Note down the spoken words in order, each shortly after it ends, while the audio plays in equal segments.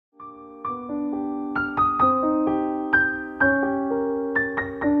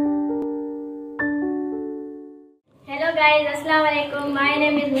guys, Assalamu alaikum. My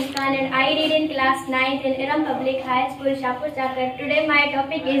name is Muskan and I read in class 9th in Eram Public High School, Shahpur, Chakar. Today my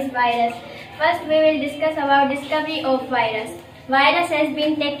topic is virus. First we will discuss about discovery of virus. Virus has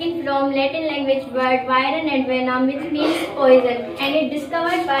been taken from Latin language word viren and venom, which means poison, and it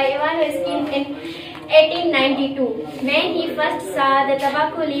discovered by Virus Eram in 1892. When he first saw the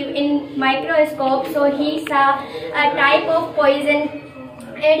tobacco leaf in microscope, so he saw a type of poison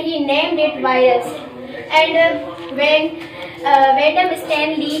and he named it virus. And when Madam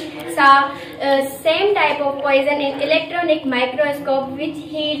Stanley saw same type of poison in electronic microscope, which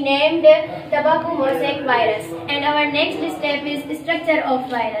he named tobacco mosaic virus. And our next step is structure of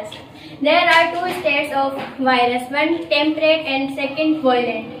virus. There are two states of virus, one temperate and second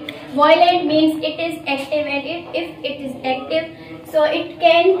violent. Violent means it is active, and if it is active, so it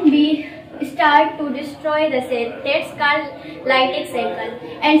can be start to destroy the cell. That's called lytic cycle.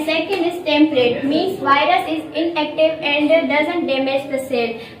 And second is temperate, means virus is inactive and doesn't damage the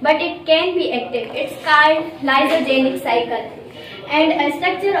cell, but it can be active. It's called lysogenic cycle. And a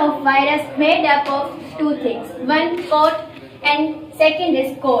structure of virus made up of two things, one coat and second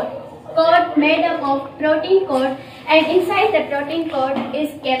is core. Coat made up of protein coat, and inside the protein coat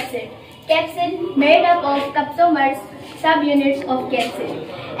is capsid. Capsid made up of capsomers, subunits of capsid.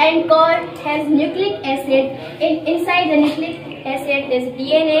 And core has nucleic acid. Inside the nucleic acid is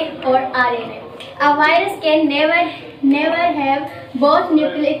DNA or RNA. A virus can never have both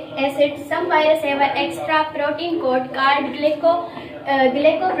nucleic acid. Some viruses have an extra protein coat called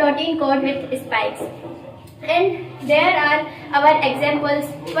glycoprotein coat with spikes. And there are our examples.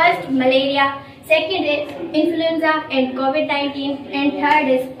 First, malaria. Second is influenza and COVID-19. And third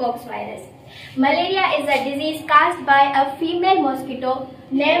is pox virus. Malaria is a disease caused by a female mosquito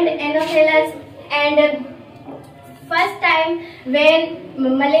named Anopheles, and first time when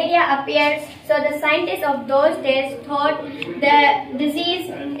malaria appears, so the scientists of those days thought the disease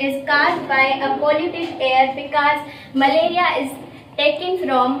is caused by a polluted air, because malaria is taken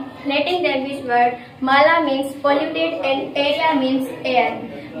from Latin language word mala means polluted and area means air.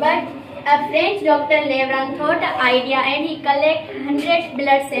 But a French doctor Levran thought an idea, and he collected 100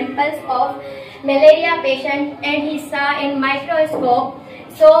 blood samples of malaria patients and he saw in microscope.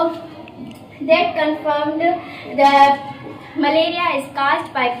 So that confirmed the malaria is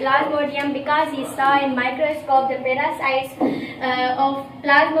caused by plasmodium, because he saw in microscope the parasites of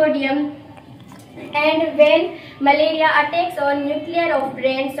plasmodium. And when malaria attacks on nuclear of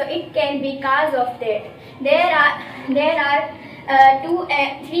brain, so it can be cause of that. There are 2,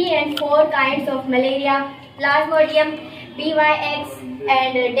 3 and 4 kinds of malaria: plasmodium, PYX,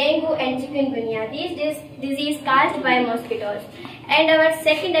 and dengue and chikungunya. These disease caused by mosquitoes. And our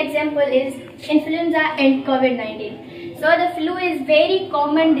second example is influenza and COVID-19. So the flu is very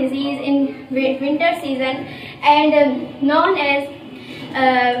common disease in winter season and known as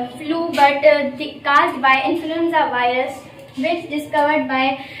flu, but caused by influenza virus, which discovered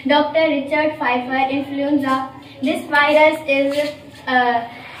by Dr. Richard Pfeiffer. Influenza. This virus is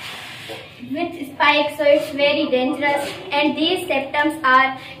with spikes, so it's very dangerous, and these symptoms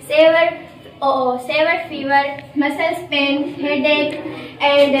are severe fever, muscle pain, headache,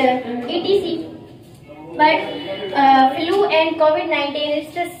 and etc. But flu and COVID-19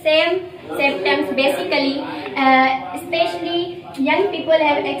 is the same symptoms basically. Especially young people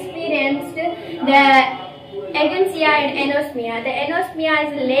have experienced the ageusia and anosmia. The anosmia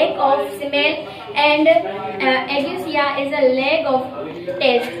is a lack of smell, and ageusia is a lack of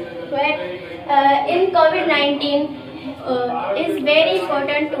taste. But in COVID-19, it's very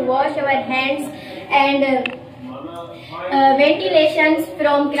important to wash our hands and ventilations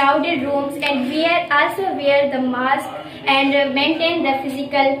from crowded rooms, and also wear the mask and maintain the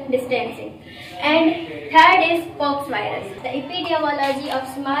physical distancing. And third is pox virus. The epidemiology of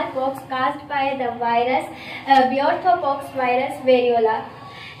smallpox caused by the virus Orthopox virus variola.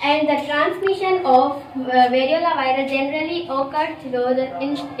 And the transmission of variola virus generally occurs through the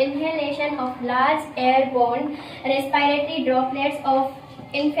inhalation of large airborne respiratory droplets of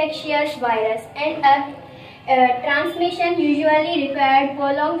infectious virus, and transmission usually required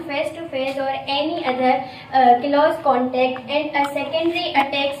prolonged face-to-face or any other close contact, and a secondary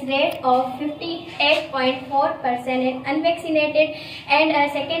attacks rate of 58.4% in unvaccinated, and a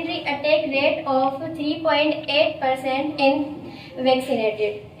secondary attack rate of 3.8% in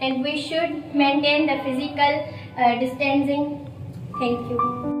vaccinated. And we should maintain the physical distancing. Thank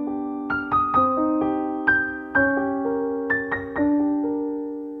you.